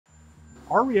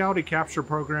Our reality capture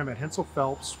program at Hensel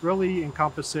Phelps really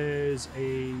encompasses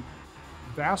a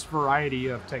vast variety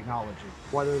of technology,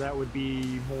 whether that would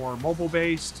be more mobile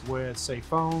based with, say,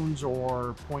 phones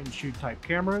or point and shoot type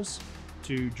cameras,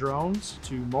 to drones,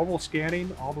 to mobile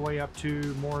scanning, all the way up to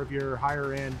more of your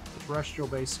higher end terrestrial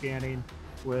based scanning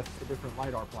with the different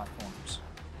LiDAR platforms.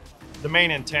 The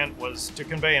main intent was to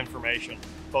convey information,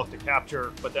 both to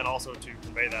capture, but then also to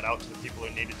convey that out to the people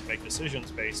who needed to make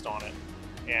decisions based on it.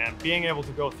 And being able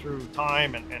to go through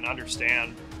time and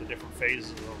understand the different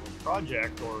phases of a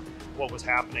project or what was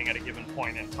happening at a given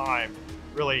point in time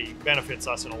really benefits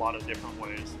us in a lot of different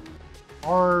ways.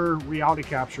 Our reality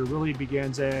capture really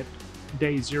begins at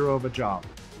day zero of a job.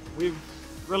 We've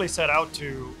really set out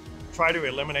to try to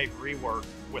eliminate rework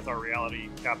with our reality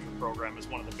capture program is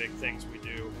one of the big things we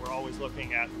do. We're always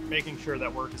looking at making sure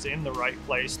that work is in the right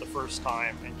place the first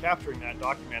time and capturing that,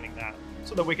 documenting that,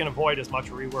 so that we can avoid as much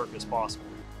rework as possible.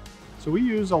 So we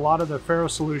use a lot of the FARO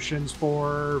solutions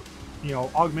for,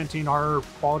 augmenting our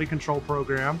quality control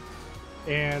program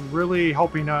and really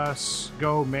helping us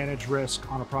go manage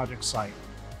risk on a project site.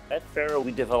 At FARO,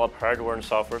 we develop hardware and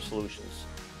software solutions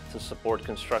to support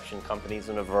construction companies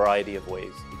in a variety of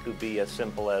ways. It could be as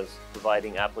simple as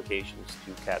providing applications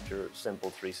to capture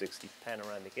simple 360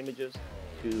 panoramic images,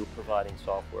 to providing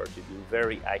software to do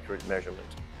very accurate measurement.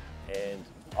 And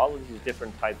all of these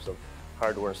different types of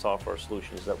hardware and software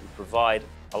solutions that we provide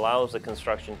allows the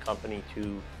construction company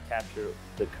to capture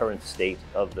the current state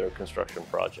of their construction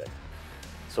project.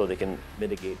 So they can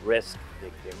mitigate risk, they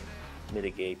can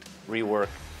mitigate rework.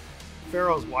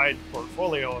 FARO's wide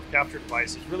portfolio of capture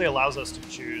devices really allows us to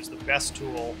choose the best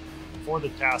tool for the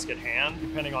task at hand,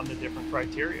 depending on the different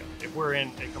criteria. If we're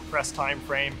in a compressed time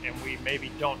frame and we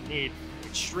maybe don't need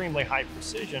extremely high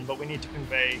precision, but we need to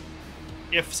convey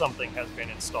if something has been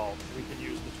installed, we can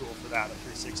use the tool for that, a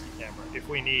 360 camera. If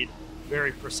we need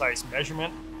very precise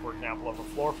measurement, for example, of a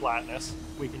floor flatness,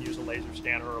 we can use a laser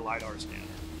scanner or a LiDAR scanner.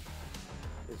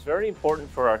 It's very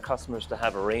important for our customers to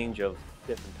have a range of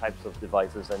different types of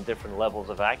devices and different levels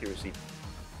of accuracy.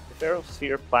 The FARO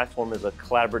Sphere platform is a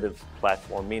collaborative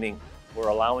platform, meaning we're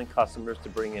allowing customers to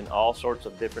bring in all sorts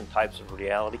of different types of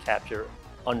reality capture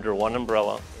under one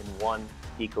umbrella in one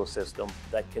ecosystem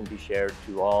that can be shared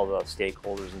to all the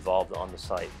stakeholders involved on the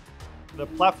site. The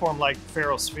platform like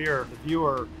FARO Sphere, the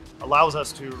viewer allows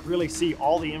us to really see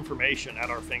all the information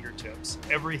at our fingertips.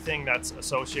 Everything that's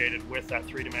associated with that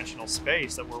three-dimensional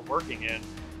space that we're working in,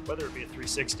 whether it be a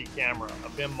 360 camera, a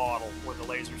BIM model, or the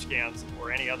laser scans,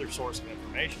 or any other source of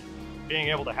information. Being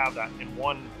able to have that in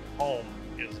one home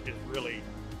is really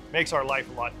makes our life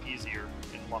a lot easier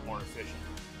and a lot more efficient.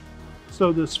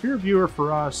 So the Sphere Viewer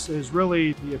for us is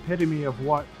really the epitome of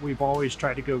what we've always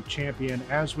tried to go champion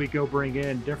as we go bring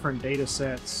in different data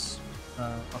sets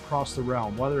across the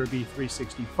realm, whether it be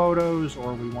 360 photos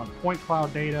or we want point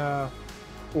cloud data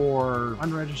or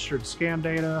unregistered scan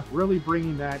data, really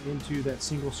bringing that into that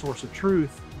single source of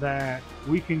truth that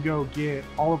we can go get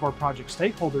all of our project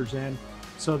stakeholders in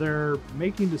so they're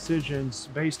making decisions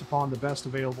based upon the best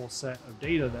available set of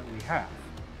data that we have.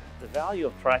 The value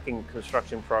of tracking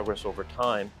construction progress over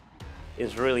time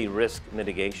is really risk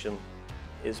mitigation,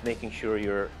 is making sure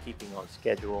you're keeping on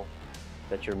schedule,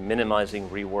 that you're minimizing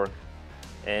rework.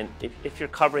 And if you're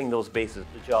covering those bases,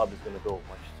 the job is going to go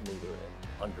much smoother and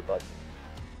under budget.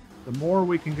 The more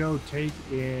we can go take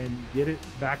and get it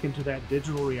back into that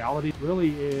digital reality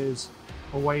really is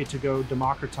a way to go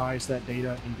democratize that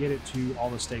data and get it to all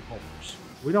the stakeholders.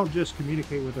 We don't just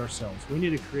communicate with ourselves. We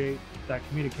need to create that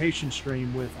communication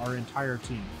stream with our entire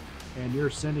team. And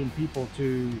you're sending people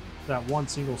to that one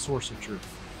single source of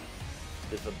truth.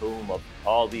 There's a boom of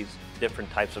all these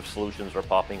different types of solutions are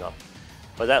popping up.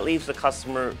 But that leaves the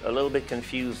customer a little bit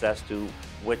confused as to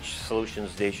which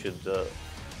solutions they should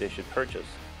purchase.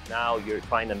 Now you're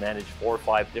trying to manage 4 or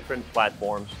 5 different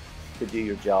platforms to do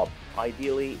your job.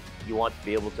 Ideally, you want to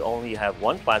be able to only have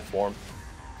one platform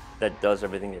that does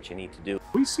everything that you need to do.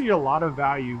 We see a lot of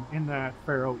value in that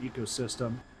FARO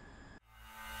ecosystem